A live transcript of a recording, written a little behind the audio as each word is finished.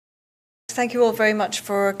Thank you all very much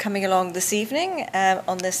for coming along this evening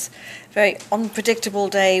on this very unpredictable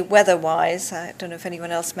day weather-wise. I don't know if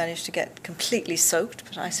anyone else managed to get completely soaked,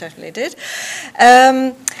 but I certainly did.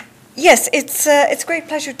 Yes, it's a great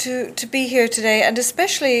pleasure to be here today, and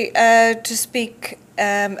especially to speak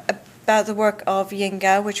about the work of Ying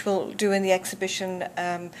Gao, which we'll do in the exhibition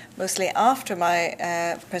mostly after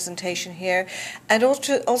my presentation here, and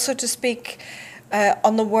also to speak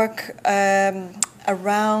on the work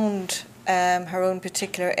around her own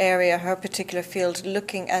particular area, her particular field,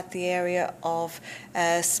 looking at the area of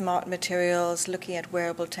smart materials, looking at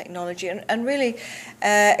wearable technology, and really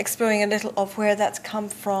exploring a little of where that's come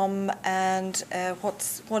from and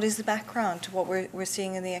what is the background to what we're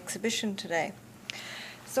seeing in the exhibition today.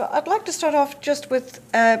 So I'd like to start off just with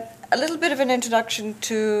a little bit of an introduction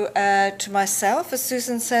to myself. As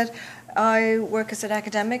Susan said, I work as an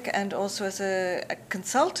academic and also as a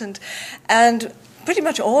consultant, and pretty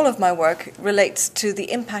much all of my work relates to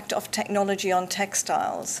the impact of technology on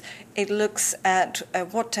textiles. It looks at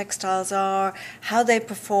what textiles are, how they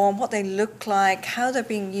perform, what they look like, how they're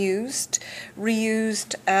being used,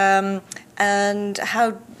 reused, and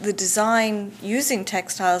how the design using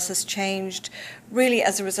textiles has changed really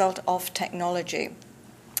as a result of technology.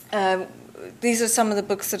 These are some of the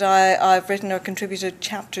books that I've written or contributed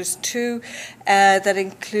chapters to that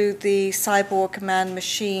include the Cyborg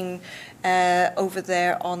Man-Machine over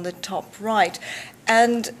there on the top right.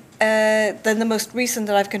 And then the most recent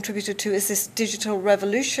that I've contributed to is this Digital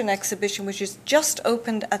Revolution exhibition, which is just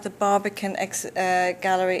opened at the Barbican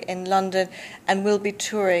Gallery in London and will be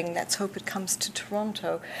touring. Let's hope it comes to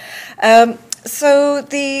Toronto. So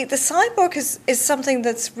the cyborg is something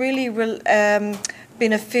that's really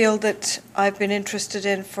been a field that I've been interested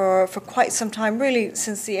in for quite some time, really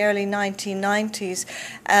since the early 1990s,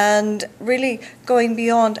 and really going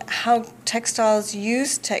beyond how textiles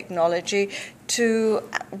use technology to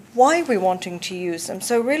why we're wanting to use them.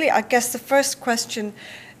 So really, I guess the first question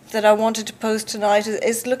that I wanted to pose tonight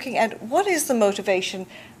is looking at what is the motivation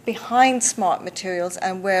behind smart materials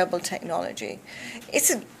and wearable technology. Is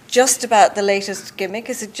it just about the latest gimmick?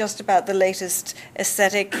 Is it just about the latest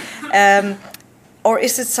aesthetic? Or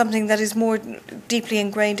is it something that is more deeply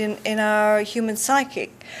ingrained in our human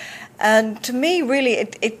psyche? And to me, really,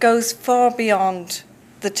 it goes far beyond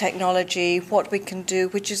the technology, what we can do,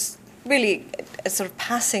 which is really a sort of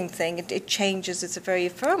passing thing. It changes. It's a very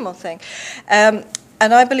ephemeral thing. And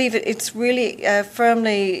I believe it's really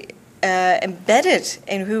firmly embedded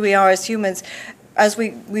in who we are as humans as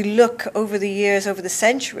we look over the years, over the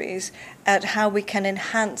centuries, at how we can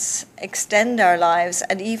enhance, extend our lives,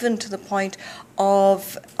 and even to the point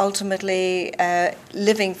of ultimately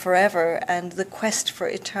living forever and the quest for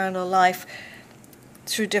eternal life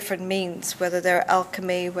through different means, whether they're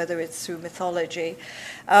alchemy, whether it's through mythology.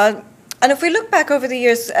 And if we look back over the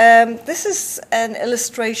years, this is an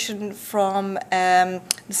illustration from the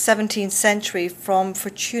 17th century from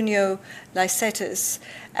Fortunio Licetus.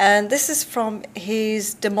 And this is from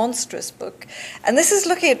his De Monstris book. And this is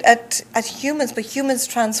looking at humans, but humans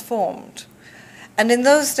transformed. And in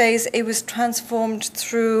those days, it was transformed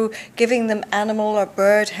through giving them animal or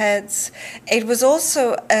bird heads. It was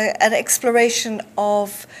also an exploration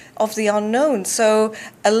of the unknown. So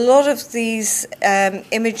a lot of these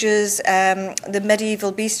images, the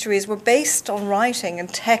medieval bestiaries, were based on writing and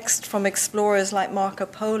text from explorers like Marco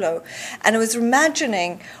Polo. And it was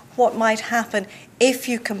imagining what might happen if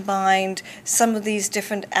you combined some of these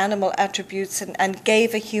different animal attributes and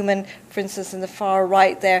gave a human, for instance, in the far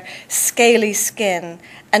right there, scaly skin.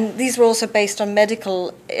 And these were also based on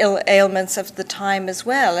medical ailments of the time as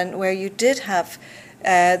well, and where you did have,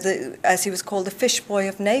 as he was called, the fish boy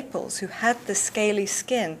of Naples, who had the scaly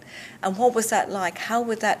skin. And what was that like? How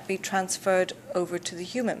would that be transferred over to the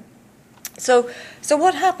human? So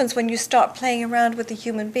what happens when you start playing around with the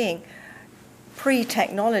human being?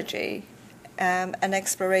 Pre-technology, an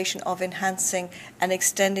exploration of enhancing and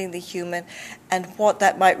extending the human, and what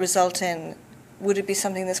that might result in. Would it be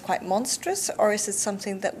something that's quite monstrous, or is it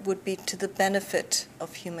something that would be to the benefit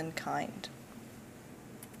of humankind?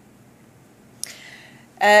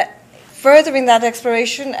 Furthering that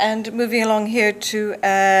exploration and moving along here to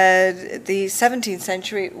the 17th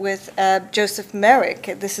century with Joseph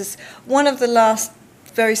Merrick. This is one of the last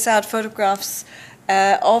very sad photographs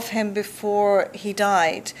of him before he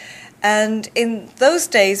died. And in those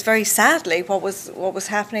days, very sadly, what was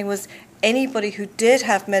happening was anybody who did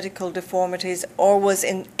have medical deformities or was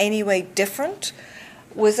in any way different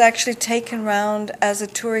was actually taken around as a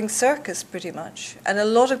touring circus, pretty much. And a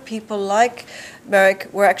lot of people like Merrick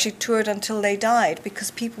were actually toured until they died,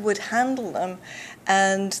 because people would handle them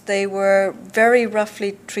and they were very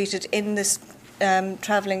roughly treated in this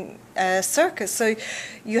traveling circus. So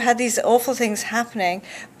you had these awful things happening,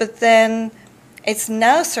 but then it's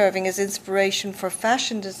now serving as inspiration for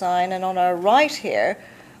fashion design. And on our right here,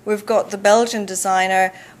 we've got the Belgian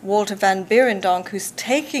designer Walter van Beirendonck, who's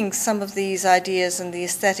taking some of these ideas and the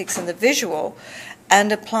aesthetics and the visual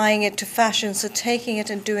and applying it to fashion, so taking it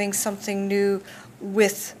and doing something new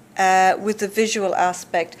with the visual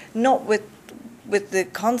aspect, not with the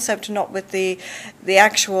concept, not with the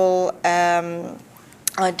actual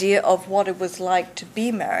idea of what it was like to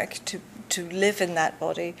be Merrick, to live in that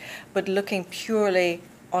body, but looking purely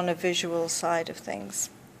on a visual side of things.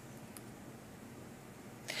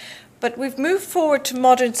 But we've moved forward to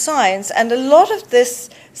modern science, and a lot of this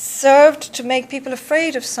served to make people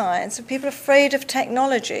afraid of science, and people afraid of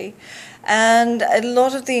technology. And a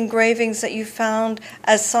lot of the engravings that you found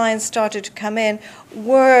as science started to come in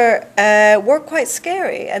were quite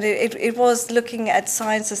scary. And it was looking at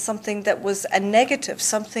science as something that was a negative,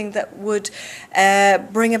 something that would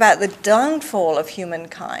bring about the downfall of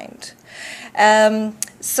humankind.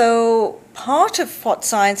 So part of what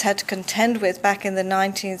science had to contend with back in the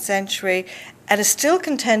 19th century, and is still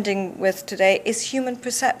contending with today, is human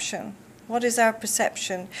perception. What is our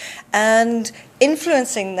perception? And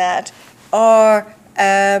influencing that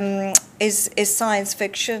is science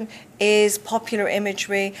fiction, is popular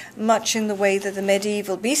imagery, much in the way that the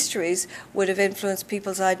medieval bestiaries would have influenced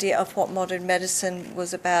people's idea of what modern medicine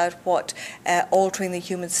was about, what altering the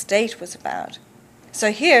human state was about.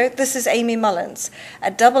 So here, this is Amy Mullins, a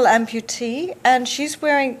double amputee, and she's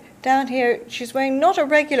wearing, down here, she's wearing not a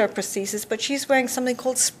regular prosthesis, but she's wearing something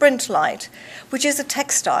called Sprint Light, which is a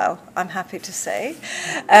textile, I'm happy to say,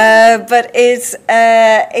 but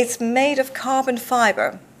it's made of carbon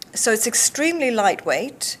fiber. So it's extremely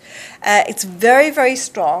lightweight, it's very, very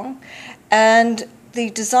strong, and the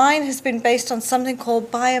design has been based on something called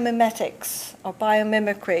biomimetics, or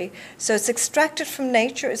biomimicry. So it's extracted from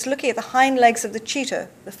nature. It's looking at the hind legs of the cheetah,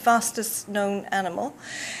 the fastest known animal.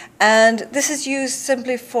 And this is used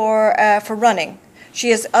simply for running.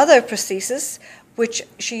 She has other prostheses, which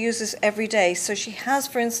she uses every day. So she has,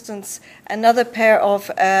 for instance, another pair of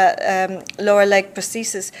lower leg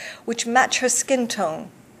prostheses, which match her skin tone.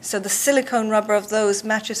 So the silicone rubber of those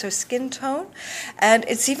matches her skin tone. And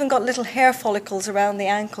it's even got little hair follicles around the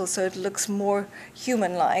ankle, so it looks more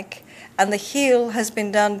human-like. And the heel has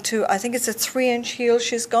been done to, I think it's a 3-inch heel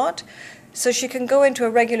she's got. So she can go into a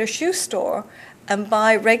regular shoe store and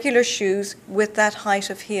buy regular shoes with that height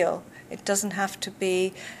of heel. It doesn't have to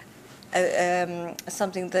be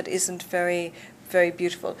something that isn't very, very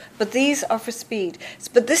beautiful. But these are for speed.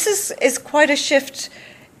 But this is quite a shift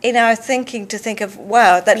in our thinking, to think of,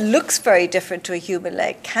 wow, that looks very different to a human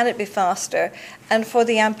leg. Can it be faster? And for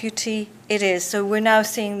the amputee, it is. So we're now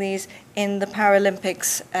seeing these in the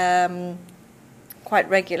Paralympics quite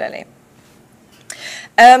regularly.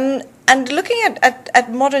 And looking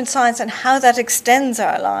at modern science and how that extends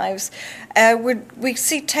our lives, we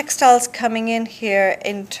see textiles coming in here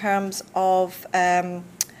in terms of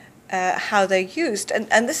how they're used.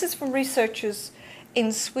 And this is from researchers in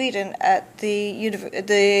Sweden at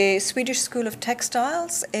the Swedish School of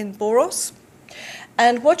Textiles in Borås.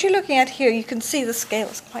 And what you're looking at here, you can see the scale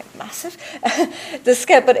is quite massive, the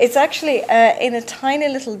scale, but it's actually in a tiny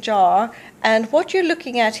little jar. And what you're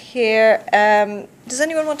looking at here, does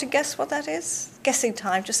anyone want to guess what that is? Guessing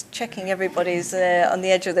time, just checking everybody's on the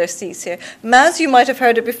edge of their seats here. Maz, you might have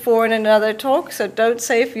heard it before in another talk, so don't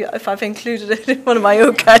say if I've included it in one of my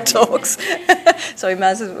OCAD talks. Sorry,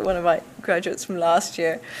 Maz is one of my graduates from last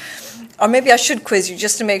year. Or maybe I should quiz you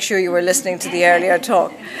just to make sure you were listening to the earlier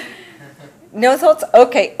talk. No thoughts?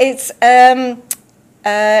 Okay, it's a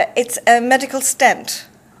medical stent,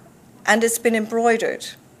 and it's been embroidered.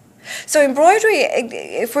 So embroidery,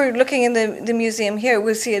 if we're looking in the museum here,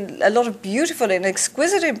 we'll see a lot of beautiful and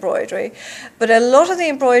exquisite embroidery, but a lot of the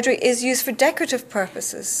embroidery is used for decorative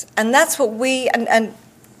purposes. And that's what we, and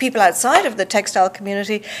people outside of the textile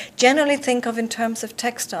community, generally think of in terms of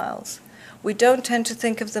textiles. We don't tend to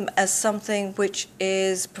think of them as something which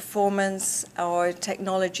is performance or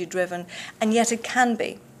technology driven, and yet it can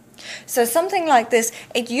be. So something like this,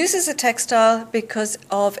 it uses a textile because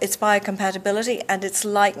of its biocompatibility and its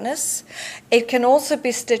lightness. It can also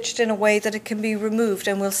be stitched in a way that it can be removed,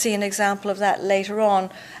 and we'll see an example of that later on.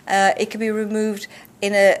 It can be removed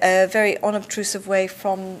in a very unobtrusive way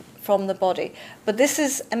from the body. But this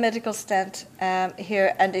is a medical stent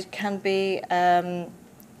here, and it can be,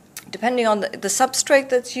 depending on the substrate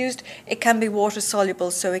that's used, it can be water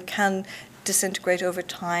soluble, so it can disintegrate over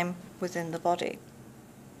time within the body.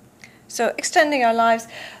 So extending our lives,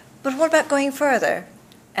 But what about going further?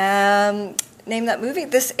 Name that movie.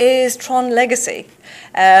 This is Tron Legacy.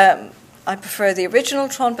 I prefer the original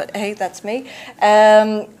Tron, but hey, that's me.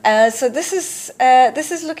 So this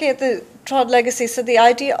is looking at the Tron Legacy. So the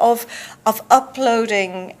idea of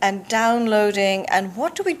uploading and downloading, and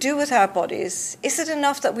what do we do with our bodies? Is it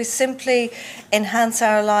enough that we simply enhance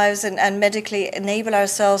our lives and medically enable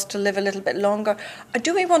ourselves to live a little bit longer, or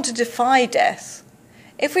do we want to defy death?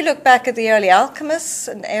 If we look back at the early alchemists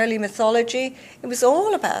and early mythology, it was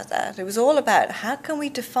all about that. It was all about how can we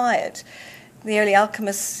defy it. The early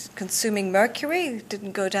alchemists consuming mercury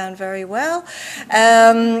didn't go down very well,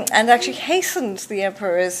 and actually hastened the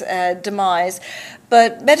emperor's demise.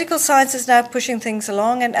 But medical science is now pushing things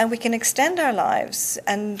along, and we can extend our lives.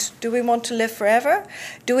 And do we want to live forever?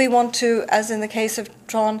 Do we want to, as in the case of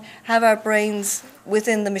Tron, have our brains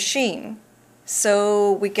within the machine?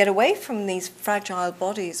 So we get away from these fragile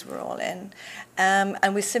bodies we're all in,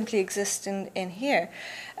 and we simply exist in here.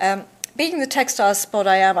 Being the textile spot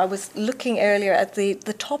I am, I was looking earlier at the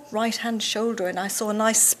top right-hand shoulder, and I saw a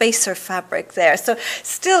nice spacer fabric there. So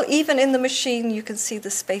still, even in the machine, you can see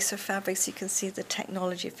the spacer fabrics, you can see the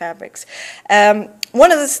technology fabrics.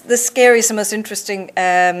 One of the scariest and most interesting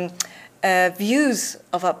views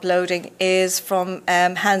of uploading is from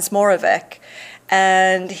Hans Moravec.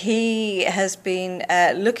 And he has been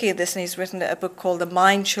looking at this, and he's written a book called The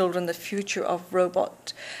Mind Children, The Future of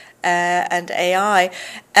Robot and AI.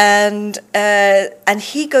 And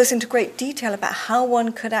he goes into great detail about how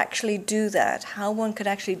one could actually do that, how one could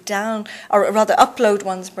actually upload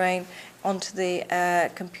one's brain onto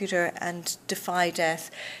the computer and defy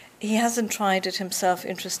death. He hasn't tried it himself,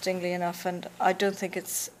 interestingly enough, and I don't think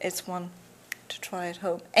it's one to try at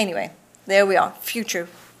home. Anyway, there we are, future.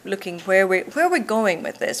 Looking where we're going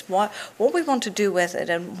with this, what we want to do with it,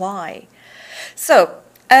 and why. So,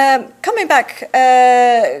 coming back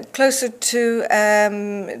closer to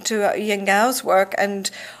Yin Gao's work and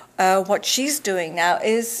what she's doing now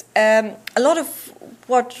is a lot of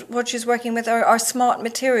what she's working with are smart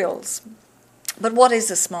materials. But what is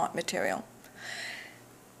a smart material?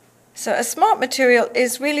 So a smart material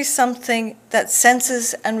is really something that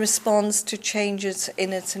senses and responds to changes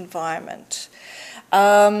in its environment.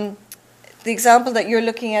 The example that you're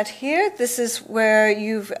looking at here, this is where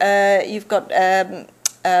you've got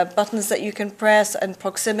buttons that you can press and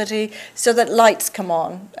proximity, so that lights come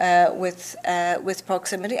on with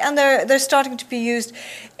proximity, and they're starting to be used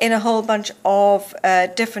in a whole bunch of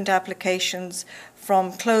different applications,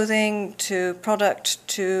 from clothing to product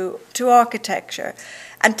to architecture.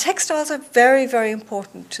 And textiles are very, very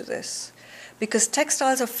important to this, because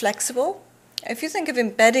textiles are flexible. If you think of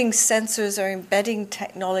embedding sensors or embedding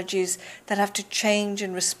technologies that have to change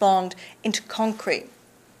and respond into concrete,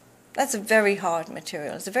 that's a very hard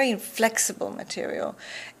material. It's a very inflexible material.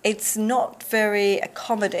 It's not very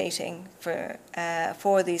accommodating for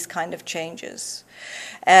these kind of changes.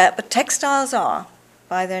 But textiles are,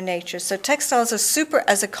 by their nature. So textiles are super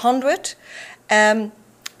as a conduit,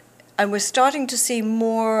 and we're starting to see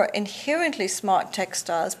more inherently smart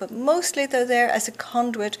textiles, but mostly they're there as a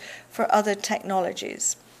conduit for other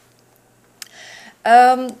technologies.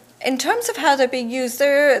 In terms of how they're being used,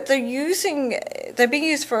 they're being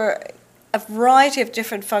used for a variety of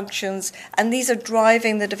different functions, and these are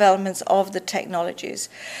driving the developments of the technologies.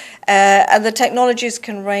 And the technologies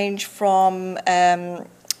can range from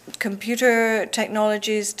computer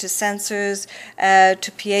technologies to sensors,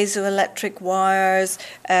 to piezoelectric wires,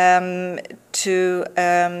 to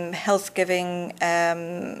health-giving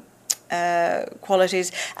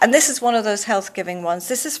qualities. And this is one of those health-giving ones.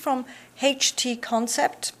 This is from HT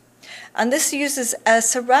Concept. And this uses a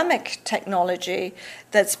ceramic technology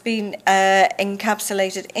that's been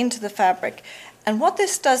encapsulated into the fabric. And what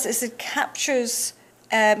this does is it captures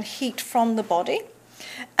heat from the body,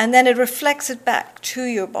 and then it reflects it back to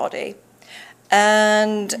your body.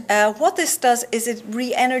 And what this does is it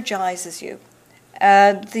re-energizes you.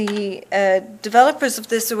 The developers of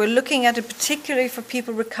this were looking at it particularly for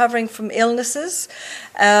people recovering from illnesses,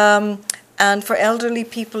 and for elderly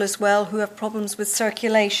people as well who have problems with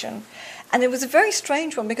circulation. And it was a very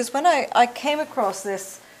strange one, because when I came across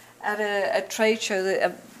this at a trade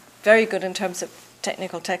show, very good in terms of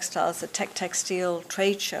technical textiles, the Textile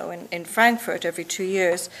trade show in Frankfurt every 2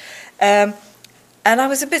 years. And I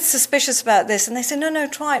was a bit suspicious about this, and they said, no,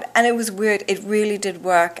 try it. And it was weird. It really did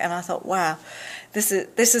work. And I thought, wow, this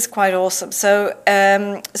is quite awesome. So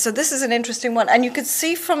so this is an interesting one. And you can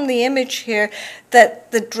see from the image here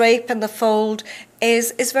that the drape and the fold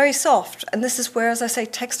is very soft. And this is where, as I say,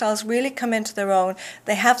 textiles really come into their own.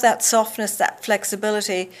 They have that softness, that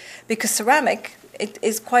flexibility, because ceramic, it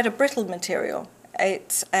is quite a brittle material.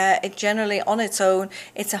 It generally, on its own,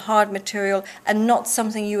 it's a hard material and not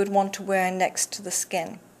something you would want to wear next to the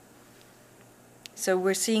skin. So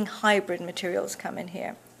we're seeing hybrid materials come in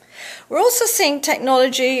here. We're also seeing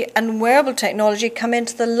technology and wearable technology come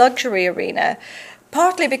into the luxury arena,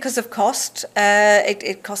 partly because of cost.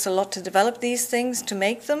 It costs a lot to develop these things, to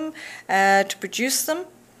make them, to produce them.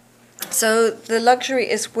 So the luxury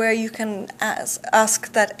is where you can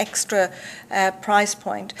ask that extra price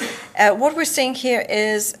point. What we're seeing here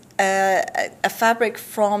is a fabric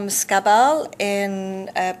from Scabal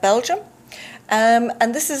in Belgium.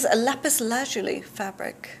 And this is a lapis lazuli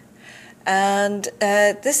fabric. And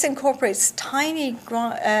this incorporates tiny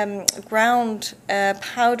ground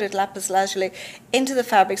powdered lapis lazuli into the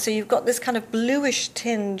fabric. So you've got this kind of bluish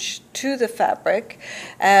tinge to the fabric,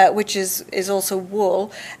 which is also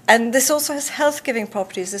wool. And this also has health-giving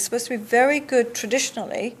properties. It's supposed to be very good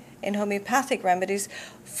traditionally in homeopathic remedies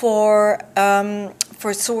for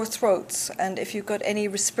sore throats. And if you've got any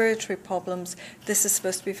respiratory problems, this is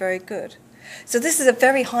supposed to be very good. So this is a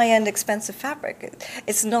very high-end, expensive fabric.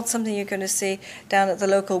 It's not something you're going to see down at the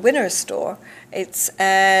local Winners store.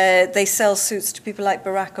 They sell suits to people like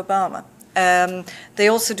Barack Obama. They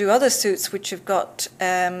also do other suits which have got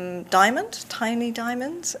tiny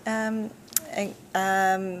diamonds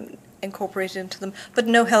incorporated into them, but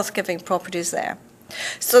no health-giving properties there.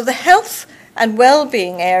 So the health and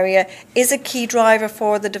well-being area is a key driver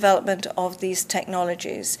for the development of these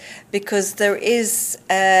technologies, because there is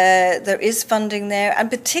funding there, and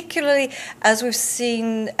particularly as we've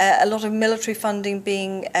seen a lot of military funding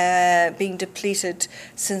being depleted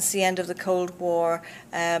since the end of the Cold War.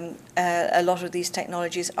 A lot of these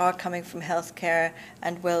technologies are coming from healthcare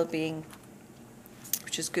and well-being,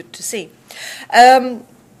 which is good to see.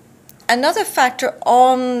 Another factor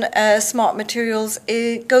on smart materials,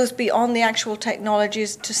 it goes beyond the actual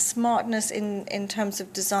technologies to smartness in terms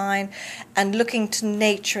of design, and looking to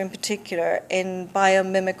nature in particular in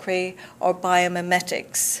biomimicry or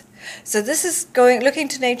biomimetics. So this is looking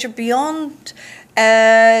to nature beyond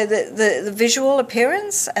the visual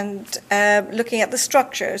appearance and looking at the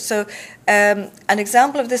structure. So an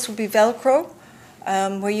example of this would be Velcro.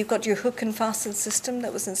 Where you've got your hook and fasten system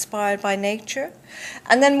that was inspired by nature.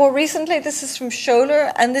 And then more recently, this is from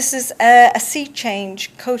Scholler, and this is a sea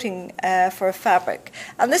change coating for a fabric.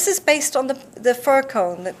 And this is based on the fur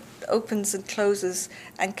cone that opens and closes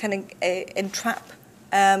and can entrap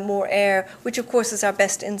more air, which of course is our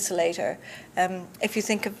best insulator. If you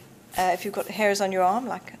think of if you've got hairs on your arm,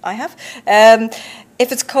 like I have,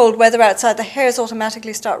 if it's cold weather outside, the hairs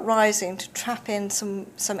automatically start rising to trap in some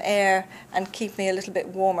air and keep me a little bit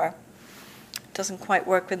warmer. It doesn't quite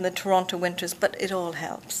work in the Toronto winters, but it all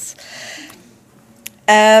helps.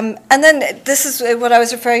 And then this is what I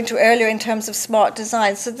was referring to earlier in terms of smart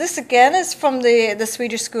design. So this again is from the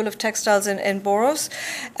Swedish School of Textiles in Borås.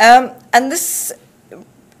 And this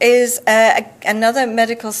is another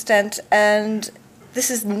medical stent, and this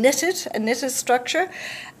is a knitted structure,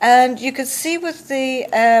 and you can see with the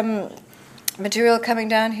material coming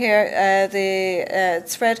down here, the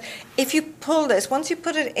thread, if you pull this, once you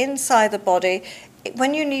put it inside the body,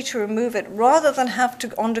 when you need to remove it, rather than have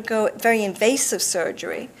to undergo very invasive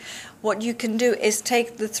surgery, what you can do is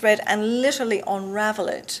take the thread and literally unravel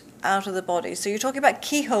it out of the body. So you're talking about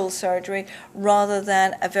keyhole surgery rather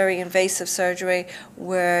than a very invasive surgery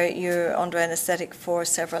where you're under anesthetic for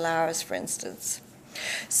several hours, for instance.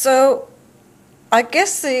 So I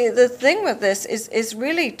guess the thing with this is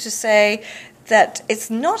really to say that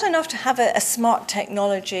it's not enough to have a smart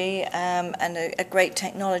technology and a great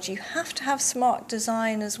technology. You have to have smart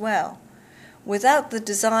design as well. Without the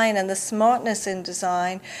design and the smartness in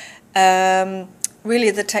design,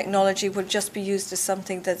 really the technology would just be used as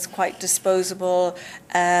something that's quite disposable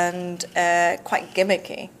and quite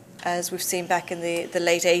gimmicky, as we've seen back in the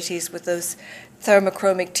late 80s with those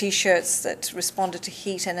thermochromic T-shirts that responded to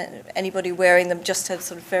heat, and anybody wearing them just had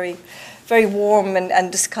sort of very, very warm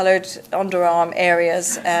and discoloured underarm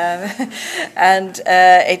areas, and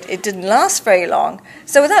it didn't last very long.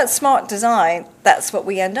 So without smart design, that's what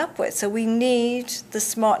we end up with. So we need the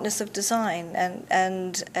smartness of design,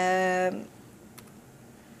 and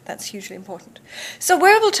that's hugely important. So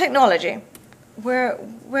wearable technology. Where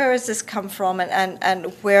has this come from,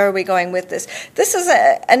 and where are we going with this? This is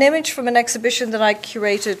an image from an exhibition that I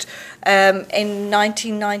curated in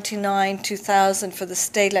 1999-2000 for the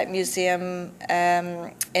Textile Museum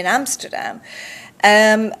in Amsterdam.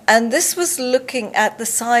 And this was looking at the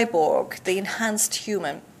cyborg, the enhanced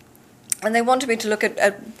human. And they wanted me to look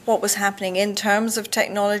at what was happening in terms of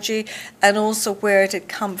technology and also where it had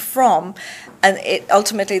come from. And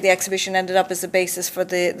ultimately, the exhibition ended up as the basis for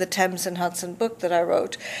the Thames and Hudson book that I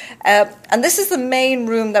wrote. And this is the main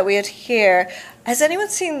room that we had here. Has anyone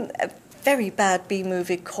seen a very bad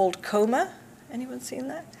B-movie called Coma? Anyone seen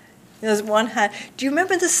that? There's one hand. Do you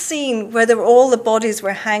remember the scene where all the bodies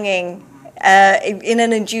were hanging in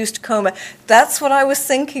an induced coma? That's what I was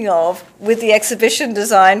thinking of with the exhibition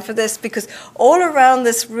design for this, because all around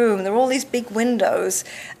this room there were all these big windows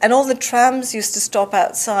and all the trams used to stop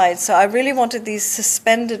outside. So I really wanted these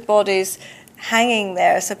suspended bodies hanging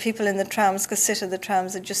there so people in the trams could sit in the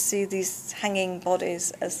trams and just see these hanging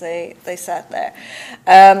bodies as they sat there.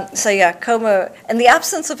 So yeah, coma, in the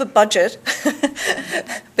absence of a budget,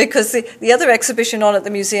 because the other exhibition on at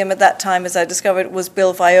the museum at that time, as I discovered, was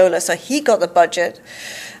Bill Viola, so he got the budget.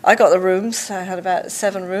 I got the rooms. I had about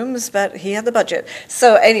 7 rooms, but he had the budget.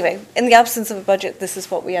 So anyway, in the absence of a budget, this is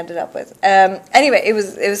what we ended up with. Anyway, it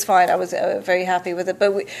was fine. I was very happy with it.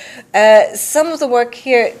 But some of the work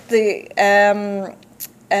here,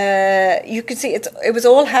 you can see it was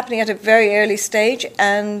all happening at a very early stage,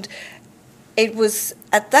 and it was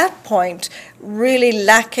at that point really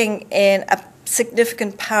lacking in a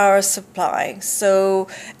significant power supply. So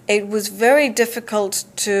it was very difficult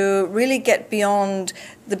to really get beyond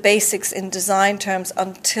the basics in design terms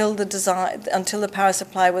until the power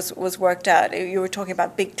supply was worked out. You were talking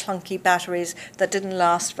about big clunky batteries that didn't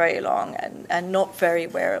last very long and not very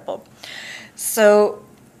wearable. So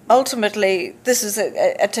ultimately, this is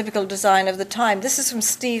a typical design of the time. This is from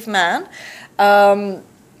Steve Mann.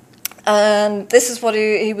 And this is what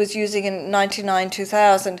he was using in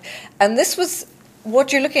 1999-2000. And this was,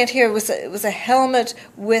 what you're looking at here was a helmet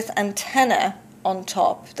with antenna on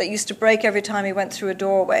top that used to break every time he went through a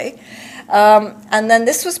doorway. And then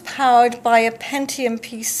this was powered by a Pentium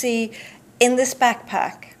PC in this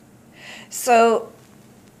backpack. So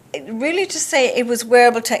really, to say it was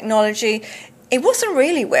wearable technology, it wasn't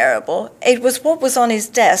really wearable. It was what was on his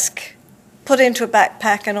desk, put into a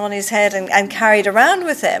backpack and on his head and carried around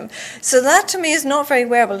with him. So that to me is not very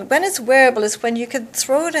wearable. When it's wearable is when you can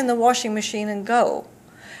throw it in the washing machine and go.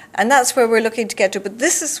 And that's where we're looking to get to. But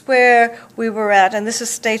this is where we were at, and this is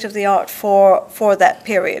state of the art for that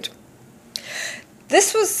period.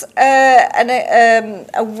 This was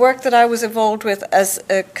a work that I was involved with as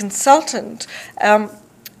a consultant.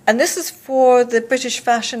 And this is for the British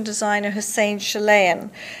fashion designer Hussein Chalayan.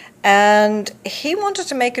 And he wanted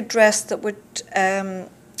to make a dress that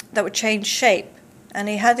would change shape, and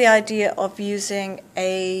he had the idea of using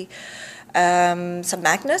some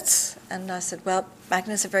magnets. And I said, well,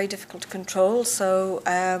 magnets are very difficult to control, so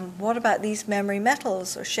what about these memory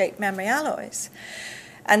metals or shape memory alloys?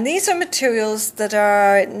 And these are materials that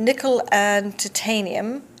are nickel and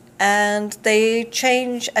titanium, and they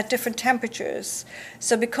change at different temperatures.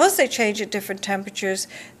 So because they change at different temperatures,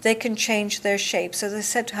 they can change their shape. So they're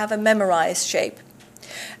said to have a memorized shape.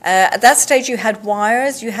 At that stage, you had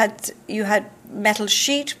wires, you had metal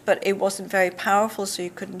sheet, but it wasn't very powerful, so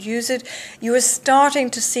you couldn't use it. You were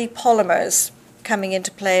starting to see polymers coming into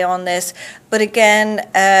play on this, but again,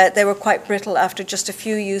 they were quite brittle after just a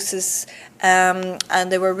few uses,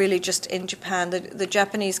 and they were really just in Japan. The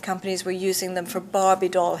Japanese companies were using them for Barbie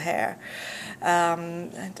doll hair.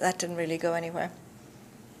 And that didn't really go anywhere.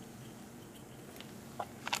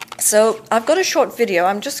 So I've got a short video.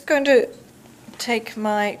 I'm just going to take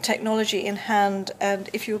my technology in hand, and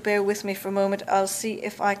if you'll bear with me for a moment, I'll see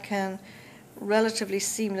if I can relatively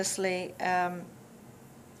seamlessly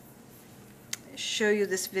show you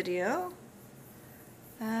this video.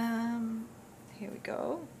 Here we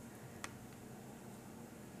go.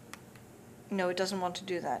 No, it doesn't want to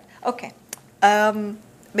do that. Okay.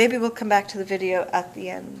 Maybe we'll come back to the video at the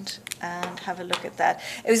end and have a look at that.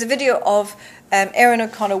 It was a video of Erin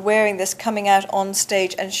O'Connor wearing this, coming out on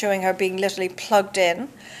stage and showing her being literally plugged in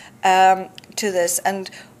to this. And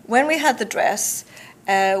when we had the dress,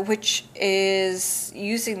 which is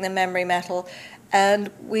using the memory metal, and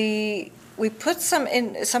we put some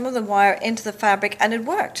of the wire into the fabric, and it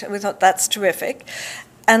worked. We thought, that's terrific.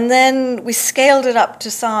 And then we scaled it up to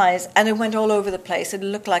size, and it went all over the place. It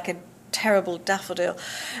looked like a terrible daffodil.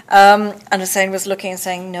 And Hussein was looking and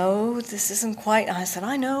saying, no, this isn't quite. And I said,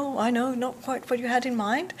 I know, not quite what you had in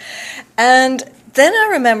mind. And then I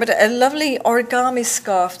remembered a lovely origami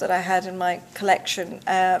scarf that I had in my collection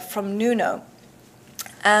from Nuno.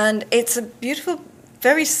 And it's a beautiful,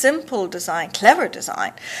 very simple design, clever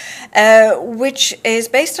design, which is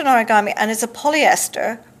based on origami, and it's a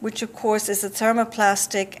polyester, which of course is a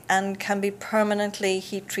thermoplastic and can be permanently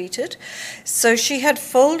heat treated. So she had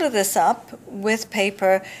folded this up with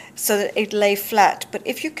paper so that it lay flat. But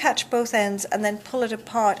if you catch both ends and then pull it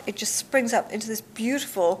apart, it just springs up into this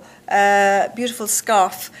beautiful, beautiful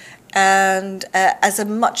scarf, and as a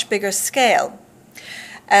much bigger scale.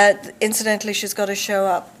 Incidentally, she's got a show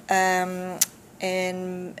up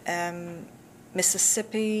in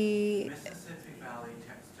Mississippi Valley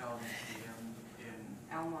Textile Museum in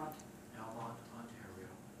Almont, Ontario.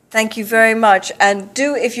 Thank you very much. And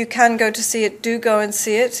do, if you can go to see it, do go and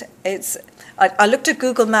see it. I looked at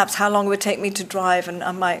Google Maps how long it would take me to drive, and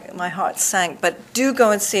my heart sank. But do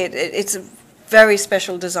go and see it. It's a very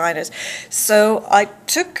special designers. So I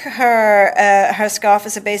took her scarf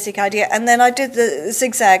as a basic idea, and then I did the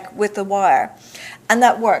zigzag with the wire, and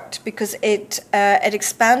that worked because it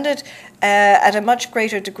expanded at a much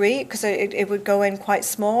greater degree, because it would go in quite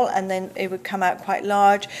small and then it would come out quite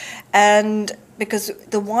large, and because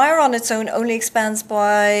the wire on its own only expands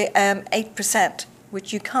by 8%,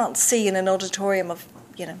 which you can't see in an auditorium of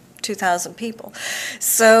 2,000 people.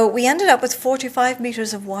 So we ended up with 45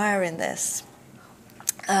 meters of wire in this.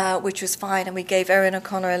 Which was fine, and we gave Erin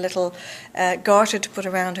O'Connor a little garter to put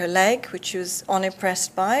around her leg, which she was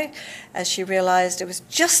unimpressed by, as she realised it was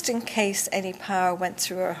just in case any power went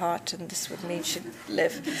through her heart, and this would mean she'd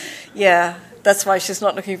live. Yeah, that's why she's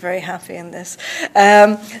not looking very happy in this.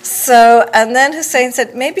 And then Hussein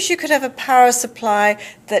said maybe she could have a power supply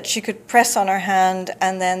that she could press on her hand,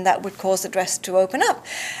 and then that would cause the dress to open up.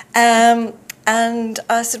 And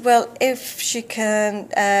I said, well, if she can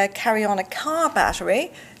carry on a car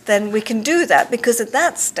battery, then we can do that, because at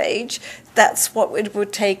that stage, that's what it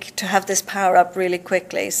would take to have this power up really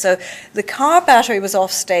quickly. So the car battery was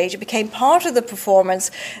off stage. It became part of the performance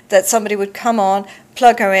that somebody would come on,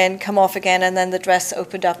 plug her in, come off again, and then the dress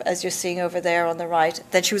opened up, as you're seeing over there on the right.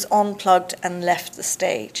 Then she was unplugged and left the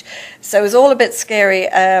stage. So it was all a bit scary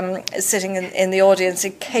sitting in the audience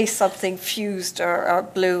in case something fused or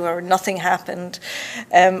blew or nothing happened.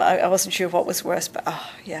 I wasn't sure what was worse, but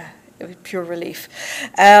yeah. It was pure relief.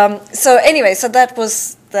 So anyway, so that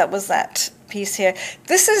was that piece here.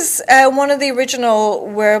 This is one of the original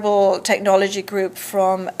wearable technology group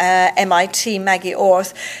from MIT, Maggie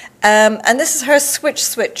Orth, and this is her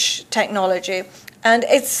switch technology. And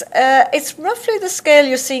it's roughly the scale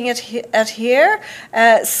you're seeing at here,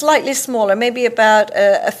 slightly smaller, maybe about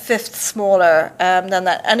a fifth smaller than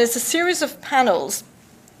that. And it's a series of panels.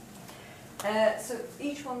 So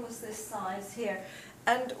each one was this size here.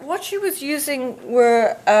 And what she was using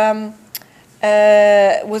was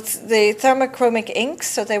the thermochromic inks,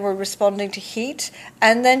 so they were responding to heat.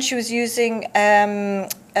 And then she was using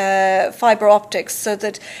fiber optics, so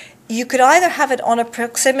that you could either have it on a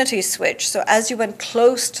proximity switch, so as you went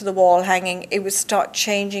close to the wall hanging, it would start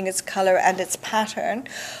changing its color and its pattern,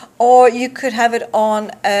 or you could have it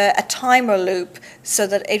on a timer loop, so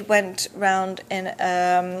that it went round in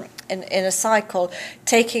a cycle,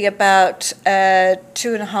 taking about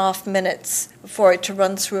 2.5 minutes for it to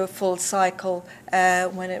run through a full cycle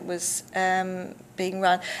when it was being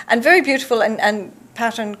run. And very beautiful and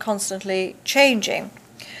pattern constantly changing.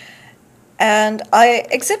 And I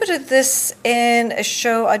exhibited this in a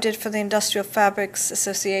show I did for the Industrial Fabrics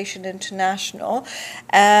Association International,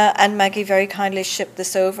 and Maggie very kindly shipped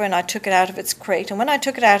this over, and I took it out of its crate. And when I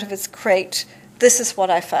took it out of its crate, this is what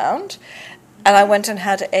I found. And I went and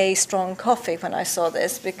had a strong coffee when I saw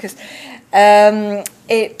this, because there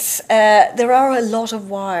are a lot of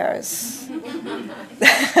wires.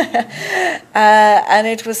 And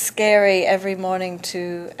it was scary every morning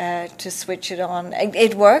to switch it on.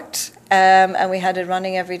 It worked, and we had it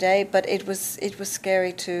running every day, but it was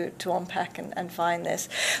scary to unpack and find this.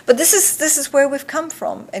 But this is where we've come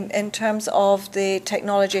from in terms of the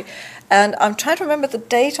technology. And I'm trying to remember the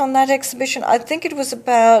date on that exhibition. I think it was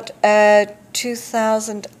about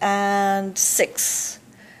 2006,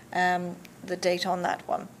 the date on that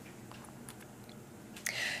one.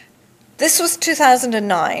 This was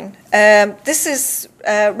 2009. This is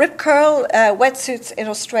Rip Curl wetsuits in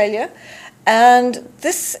Australia. And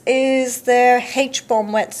this is their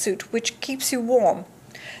H-bomb wetsuit, which keeps you warm.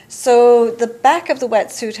 So the back of the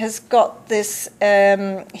wetsuit has got this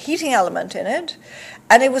heating element in it,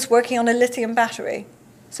 and it was working on a lithium battery.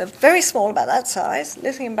 So very small, about that size,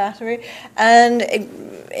 lithium battery, and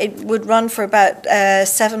it would run for about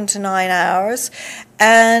 7 to 9 hours.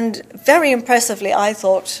 And very impressively, I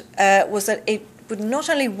thought, was that it would not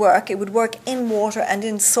only work, it would work in water and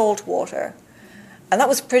in salt water. And that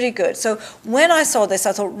was pretty good. So when I saw this,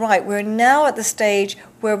 I thought, right, we're now at the stage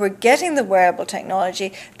where we're getting the wearable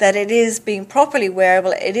technology, that it is being properly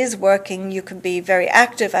wearable, it is working, you can be very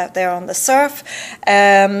active out there on the surf,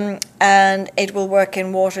 and it will work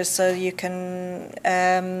in water, so you can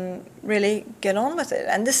really get on with it.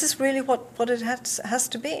 And this is really what it has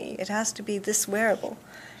to be. It has to be this wearable.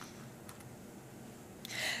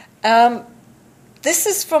 This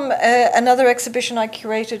is from another exhibition I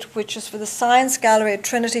curated, which is for the Science Gallery at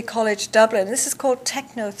Trinity College Dublin. This is called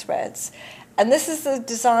Techno Threads. And this is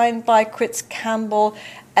designed by Chris Campbell.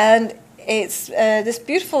 And it's this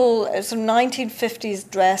beautiful sort of 1950s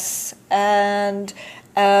dress. And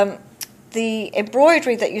the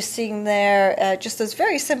embroidery that you're seeing there, just those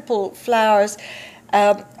very simple flowers,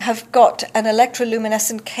 have got an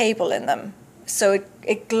electroluminescent cable in them. So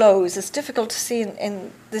it glows. It's difficult to see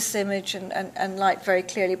in this image and light very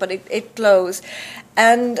clearly, but it glows.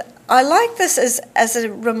 And I like this as a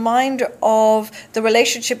reminder of the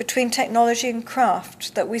relationship between technology and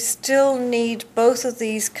craft, that we still need both of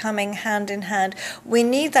these coming hand in hand. We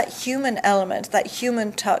need that human element, that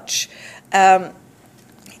human touch,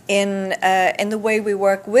 in the way we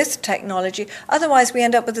work with technology. Otherwise, we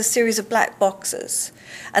end up with a series of black boxes.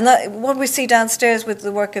 And what we see downstairs with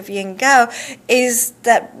the work of Yin Gao is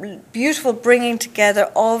that beautiful bringing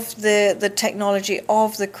together of the technology,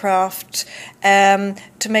 of the craft,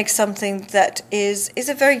 to make something that is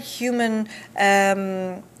a very human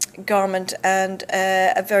garment, and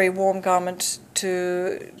a very warm garment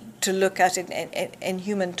to look at in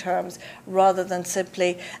human terms, rather than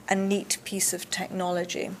simply a neat piece of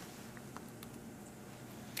technology.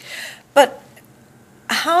 But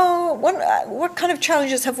what kind of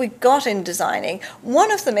challenges have we got in designing?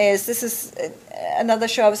 One of them is, this is another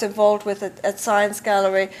show I was involved with at Science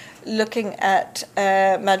Gallery, looking at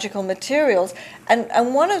magical materials.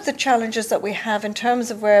 And one of the challenges that we have in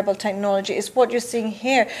terms of wearable technology is what you're seeing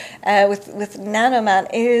here with Nanoman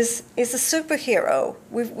is a superhero.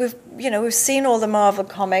 We've seen all the Marvel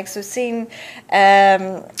comics. We've seen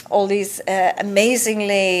all these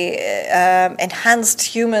amazingly enhanced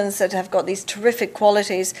humans that have got these terrific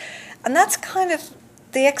qualities, and that's kind of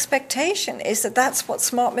the expectation, is that that's what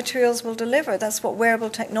smart materials will deliver. That's what wearable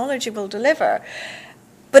technology will deliver.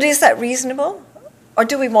 But is that reasonable? Or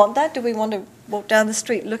do we want that? Do we want to walk down the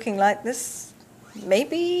street looking like this?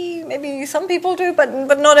 Maybe some people do,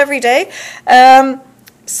 but not every day.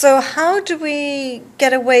 So how do we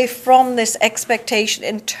get away from this expectation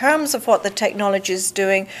in terms of what the technology is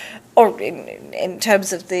doing, or in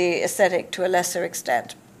terms of the aesthetic to a lesser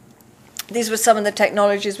extent? These were some of the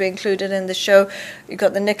technologies we included in the show. You've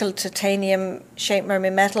got the nickel titanium shaped mercury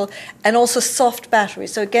metal, and also soft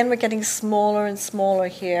batteries. So again, we're getting smaller and smaller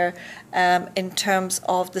here in terms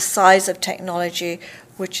of the size of technology,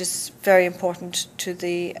 which is very important to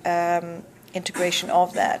the integration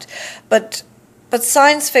of that. But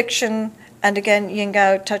science fiction, and again, Yin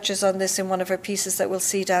Gao touches on this in one of her pieces that we'll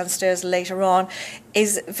see downstairs later on,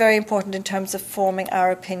 is very important in terms of forming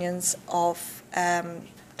our opinions of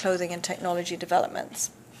clothing and technology developments.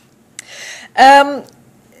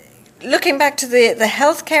 Looking back to the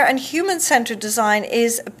healthcare and human-centered design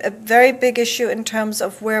is a very big issue in terms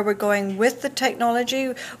of where we're going with the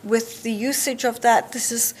technology, with the usage of that.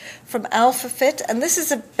 This is from AlphaFit, and this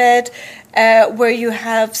is a bed where you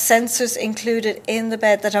have sensors included in the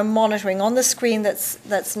bed that are monitoring on the screen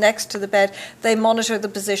that's next to the bed. They monitor the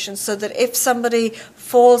position so that if somebody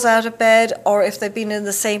falls out of bed, or if they've been in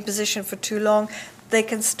the same position for too long, they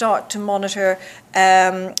can start to monitor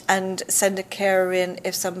and send a carer in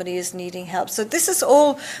if somebody is needing help. So this is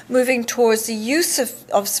all moving towards the use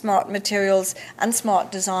of smart materials and smart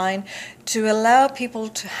design to allow people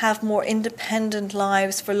to have more independent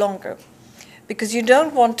lives for longer. Because you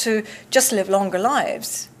don't want to just live longer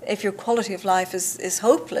lives. If your quality of life is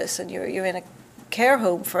hopeless and you're in a care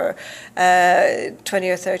home for 20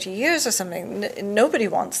 or 30 years or something, nobody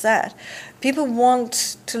wants that. People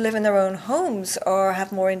want to live in their own homes or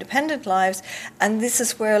have more independent lives, and this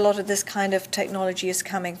is where a lot of this kind of technology is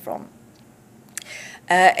coming from.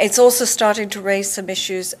 It's also starting to raise some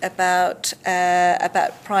issues about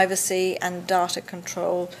privacy and data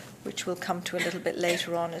control, which we'll come to a little bit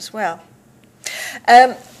later on as well.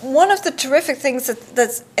 One of the terrific things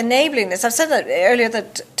that's enabling this, I've said that earlier,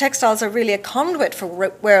 that textiles are really a conduit for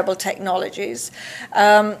wearable technologies,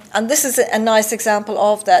 and this is a nice example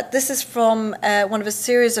of that. This is from one of a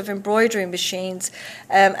series of embroidery machines,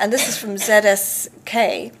 and this is from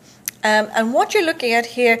ZSK, and what you're looking at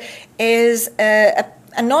here is a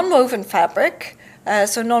non-woven fabric.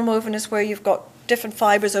 So non-woven is where you've got different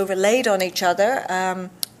fibres overlaid on each other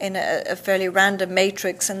in a fairly random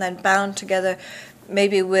matrix and then bound together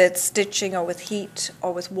maybe with stitching or with heat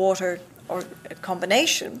or with water or a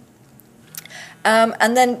combination.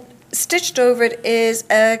 And then stitched over it is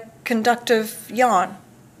a conductive yarn.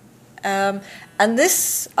 And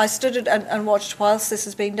this, I stood and watched whilst this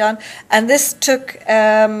is being done, and this took,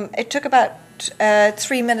 it took about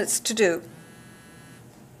 3 minutes to do.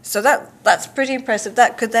 So that's pretty impressive.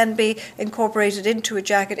 That could then be incorporated into a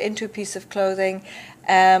jacket, into a piece of clothing,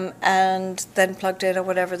 and then plugged in or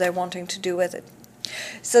whatever they're wanting to do with it.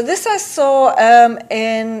 So this I saw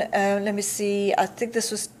in, let me see, I think this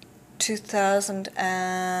was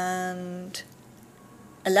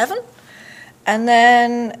 2011. And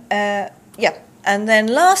then, and then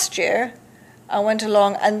last year I went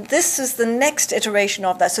along, and this is the next iteration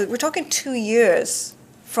of that. So we're talking 2 years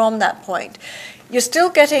from that point. You're still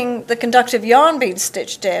getting the conductive yarn being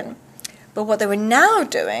stitched in, but what they were now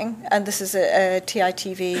doing, and this is a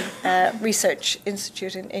TITV research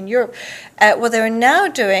institute in Europe, what they were now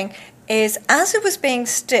doing is, as it was being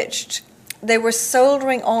stitched, they were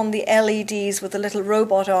soldering on the LEDs with a little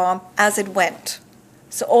robot arm as it went.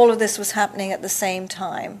 So all of this was happening at the same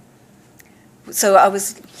time. So I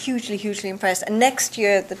was hugely, hugely impressed. And next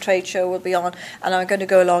year the trade show will be on, and I'm going to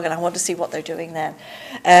go along and I want to see what they're doing then,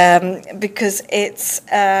 because it's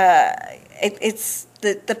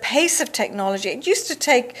the pace of technology. It used to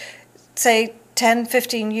take, say, 10,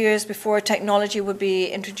 15 years before technology would be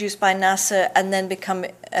introduced by NASA and then become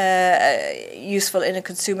useful in a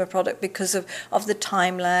consumer product because of the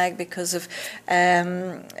time lag, because of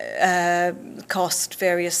cost,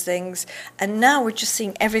 various things. And now we're just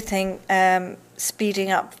seeing everything speeding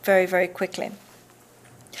up very, very quickly.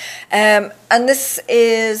 And this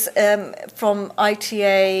is from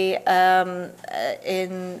ITA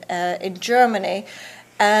in Germany,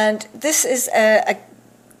 and this is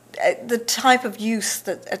the type of use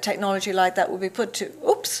that a technology like that would be put to.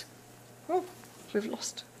 Oops, oh, we've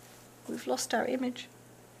lost our image.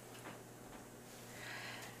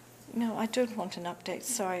 No, I don't want an update.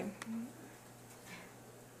 Sorry.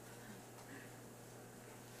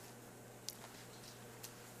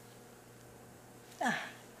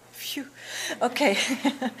 Phew. Okay.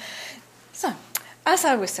 So, as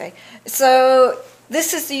I was saying, so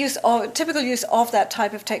this is the typical use of that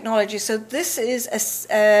type of technology. So this is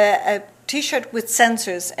a T-shirt with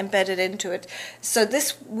sensors embedded into it. So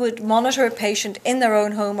this would monitor a patient in their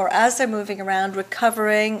own home or as they're moving around,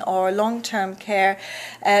 recovering or long-term care.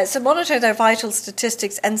 So monitor their vital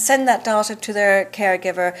statistics and send that data to their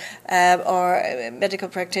caregiver or medical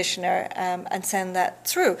practitioner and send that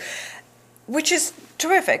through, which is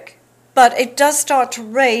terrific. But it does start to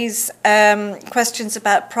raise questions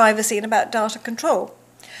about privacy and about data control.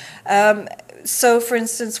 So, for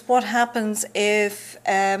instance, what happens if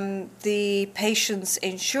the patient's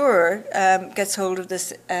insurer gets hold of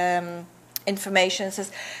this information and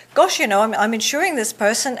says, gosh, you know, I'm insuring this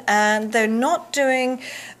person and they're not doing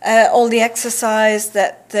all the exercise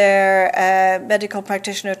that their medical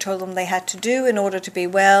practitioner told them they had to do in order to be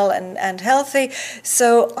well and healthy,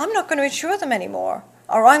 so I'm not going to insure them anymore.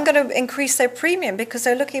 Or I'm going to increase their premium because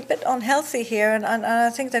they're looking a bit unhealthy here, and I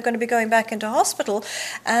think they're going to be going back into hospital,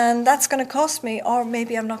 and that's going to cost me, or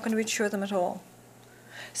maybe I'm not going to insure them at all.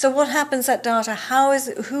 So what happens to that data?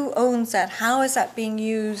 Who owns that? How is that being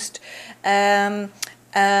used? And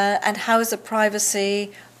how is the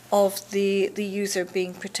privacy of the user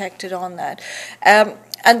being protected on that?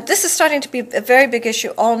 And this is starting to be a very big issue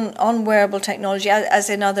on wearable technology, as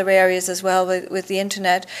in other areas as well with the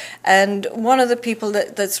internet. And one of the people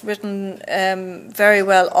that's written very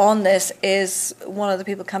well on this is one of the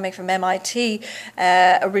people coming from MIT,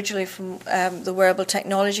 originally from the Wearable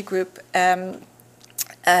Technology Group,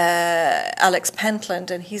 Alex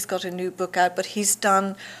Pentland, and he's got a new book out, but he's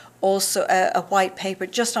done also a white paper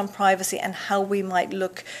just on privacy and how we might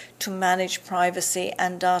look to manage privacy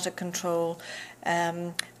and data control.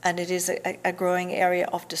 And it is a growing area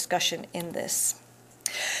of discussion in this.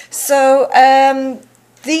 So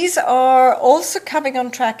these are also coming on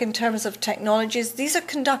track in terms of technologies. These are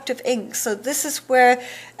conductive inks. So this is where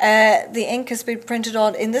the ink has been printed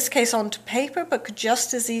on, in this case onto paper, but could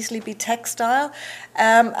just as easily be textile.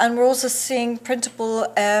 And we're also seeing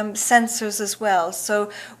printable sensors as well. So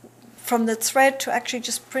from the thread to actually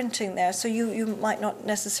just printing there. So you might not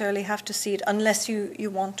necessarily have to see it unless you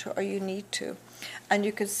want to or you need to. And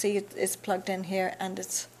you can see it's plugged in here and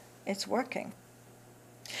it's working.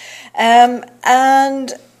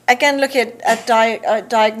 And again, looking at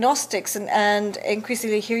diagnostics, and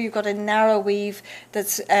increasingly here you've got a narrow weave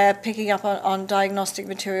that's picking up on diagnostic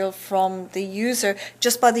material from the user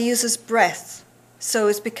just by the user's breath. So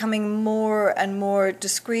it's becoming more and more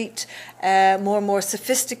discreet, more and more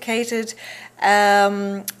sophisticated.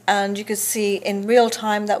 And you could see in real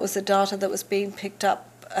time that was the data that was being picked up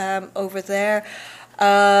over there.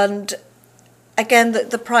 And again,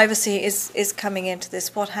 the privacy is coming into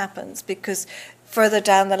this. What happens? Because further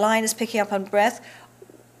down the line is picking up on breath.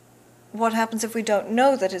 What happens if we don't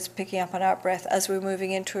know that it's picking up on our breath as we're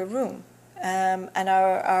moving into a room? And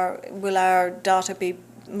will our data be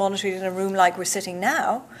monitored in a room like we're sitting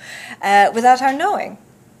now without our knowing?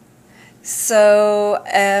 So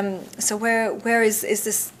where is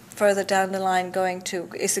this further down the line going to?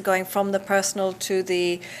 Is it going from the personal to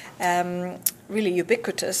the really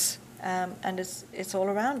ubiquitous? And it's all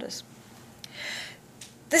around us.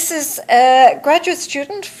 This is a graduate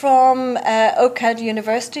student from OCAD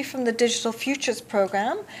University from the Digital Futures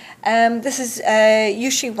program. This is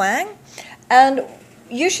Yuxi Wang. And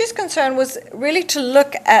Yushi's concern was really to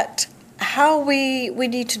look at how we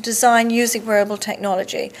need to design using wearable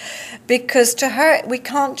technology. Because to her, we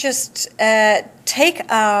can't just take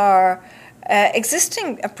our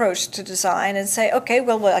existing approach to design and say, okay,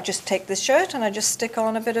 well, I just take this shirt and I just stick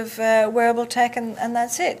on a bit of wearable tech and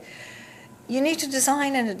that's it. You need to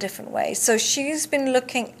design in a different way. So she's been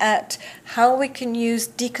looking at how we can use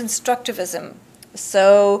deconstructivism.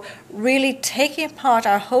 So really taking apart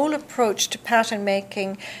our whole approach to pattern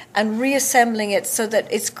making and reassembling it so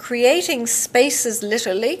that it's creating spaces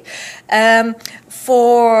literally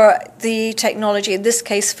for the technology, in this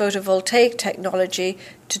case photovoltaic technology,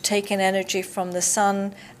 to take in energy from the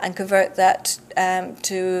sun and convert that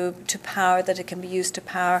to power that it can be used to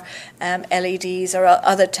power LEDs or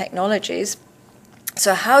other technologies.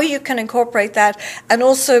 So how you can incorporate that and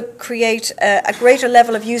also create a greater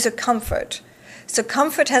level of user comfort. So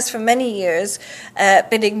comfort has for many years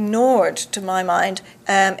been ignored, to my mind,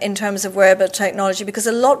 in terms of wearable technology, because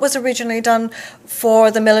a lot was originally done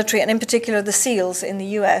for the military and in particular the SEALs in the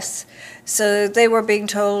US. So they were being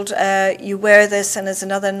told, you wear this and it's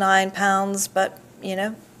another £9, but you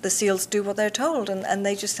know, the SEALs do what they're told and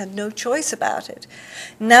they just had no choice about it.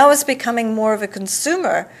 Now it's becoming more of a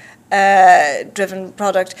consumer driven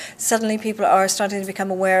product. Suddenly people are starting to become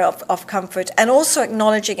aware of comfort and also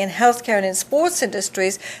acknowledging in healthcare and in sports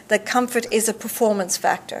industries that comfort is a performance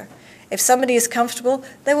factor. If somebody is comfortable,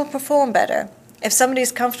 they will perform better. If somebody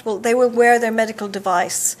is comfortable, they will wear their medical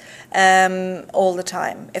device all the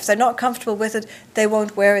time. If they're not comfortable with it, they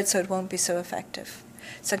won't wear it, so it won't be so effective.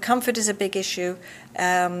 So comfort is a big issue,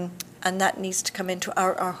 and that needs to come into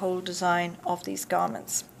our whole design of these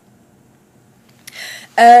garments.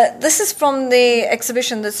 This is from the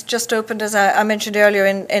exhibition that's just opened, as I mentioned earlier,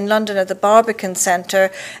 in London at the Barbican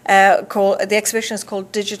Centre. The exhibition is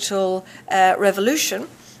called Digital Revolution.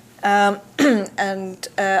 And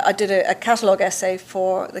I did a catalogue essay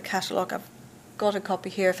for the catalogue. I've got a copy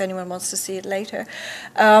here if anyone wants to see it later.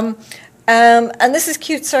 And this is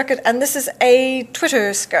Cute Circuit, and this is a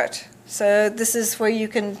Twitter skirt. So this is where you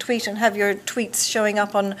can tweet and have your tweets showing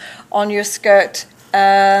up on your skirt.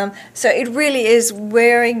 So it really is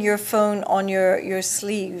wearing your phone on your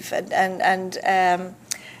sleeve, and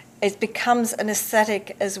it becomes an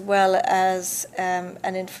aesthetic as well as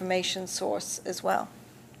an information source as well.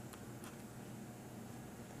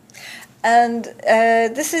 And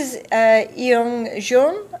this is Young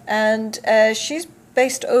Jun, and she's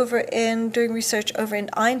based doing research over in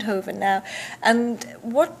Eindhoven now. And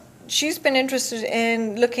what she's been interested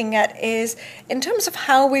in looking at is, in terms of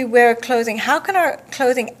how we wear clothing, how can our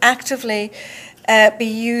clothing actively be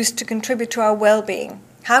used to contribute to our well-being?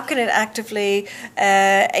 How can it actively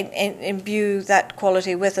imbue that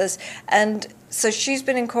quality with us? And so she's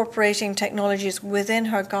been incorporating technologies within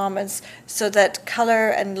her garments so that color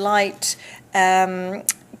and light can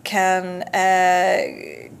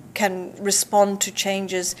respond to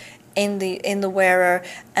changes in the wearer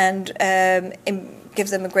and give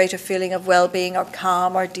them a greater feeling of well-being or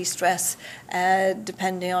calm or de-stress,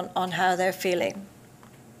 depending on how they're feeling.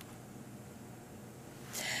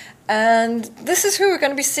 And this is who we're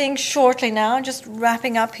going to be seeing shortly now, just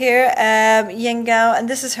wrapping up here, Ying Gao, and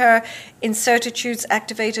this is her incertitudes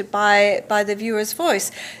activated by the viewer's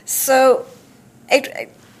voice. So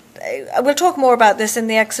we'll talk more about this in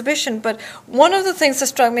the exhibition, but one of the things that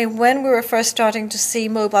struck me when we were first starting to see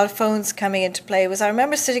mobile phones coming into play was I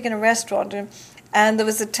remember sitting in a restaurant and there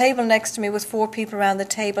was a table next to me with 4 people around the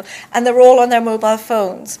table, and they were all on their mobile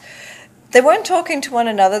phones. They weren't talking to one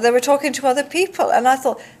another, they were talking to other people, and I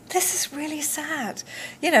thought, this is really sad.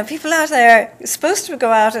 You know, people out there are supposed to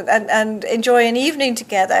go out and enjoy an evening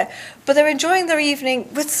together, but they're enjoying their evening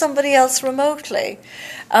with somebody else remotely.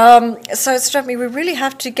 So it struck me, we really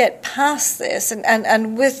have to get past this.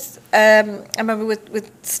 And with, I remember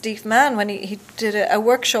with Steve Mann, when he did a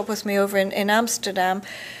workshop with me over in Amsterdam,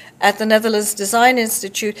 at the Netherlands Design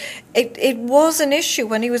Institute, it was an issue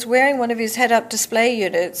when he was wearing one of his head-up display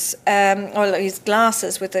units, or his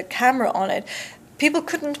glasses with a camera on it. People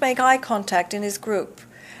couldn't make eye contact in his group.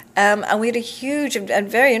 And we had a huge and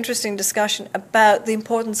very interesting discussion about the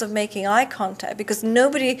importance of making eye contact, because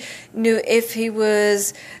nobody knew if he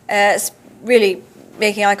was really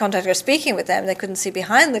making eye contact or speaking with them. They couldn't see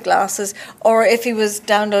behind the glasses, or if he was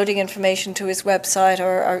downloading information to his website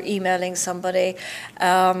or emailing somebody.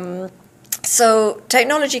 So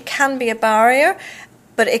technology can be a barrier,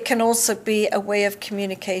 but it can also be a way of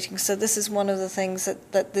communicating. So this is one of the things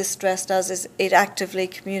that this dress does, is it actively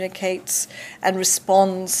communicates and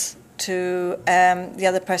responds to the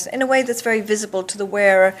other person in a way that's very visible to the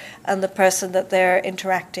wearer and the person that they're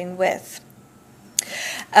interacting with.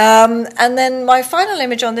 And then my final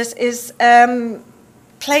image on this is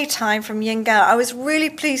Playtime from Yin Gao. I was really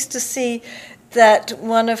pleased to see that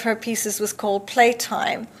one of her pieces was called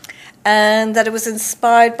Playtime, and that it was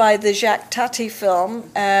inspired by the Jacques Tati film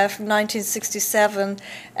from 1967,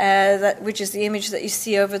 which is the image that you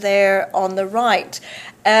see over there on the right.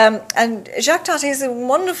 And Jacques Tati is a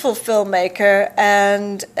wonderful filmmaker,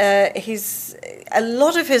 and a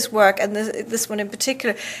lot of his work, and this one in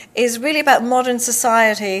particular, is really about modern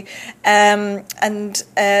society and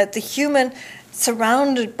the human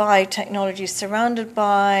surrounded by technology, surrounded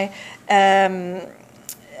by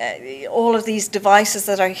all of these devices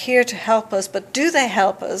that are here to help us, but do they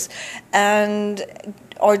help us?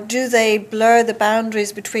 Or do they blur the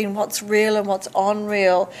boundaries between what's real and what's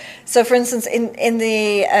unreal? So, for instance, in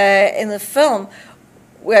the film,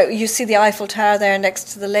 where you see the Eiffel Tower there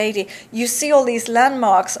next to the lady, you see all these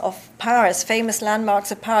landmarks of Paris, famous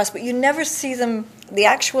landmarks of Paris, but you never see them, the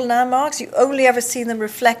actual landmarks, you only ever see them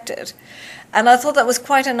reflected. And I thought that was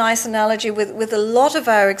quite a nice analogy with a lot of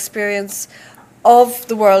our experience of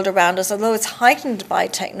the world around us. Although it's heightened by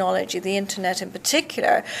technology, the internet in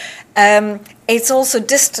particular, it's also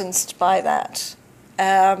distanced by that.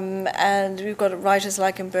 And we've got writers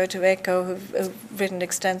like Umberto Eco who've written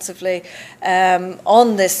extensively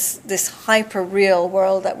on this hyper-real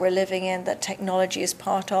world that we're living in, that technology is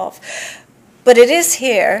part of. But it is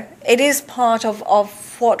here. It is part of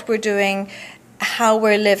what we're doing, how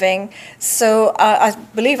we're living. So I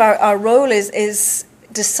believe our role is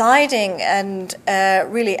deciding and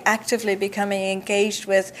really actively becoming engaged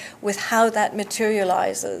with how that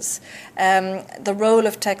materializes. The role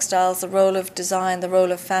of textiles, the role of design, the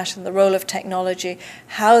role of fashion, the role of technology,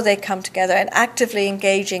 how they come together, and actively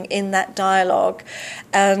engaging in that dialogue.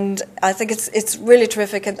 And I think it's really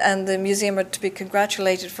terrific, and the museum are to be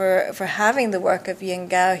congratulated for having the work of Yin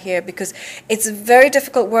Gao here, because it's a very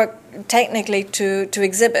difficult work technically to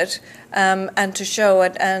exhibit and to show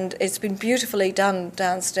it, and it's been beautifully done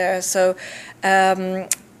downstairs. So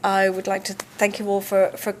I would like to thank you all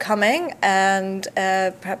for coming, and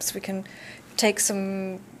perhaps we can take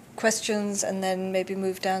some questions and then maybe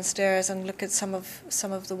move downstairs and look at some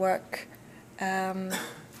of the work in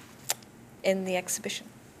the exhibition.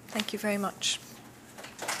 Thank you very much.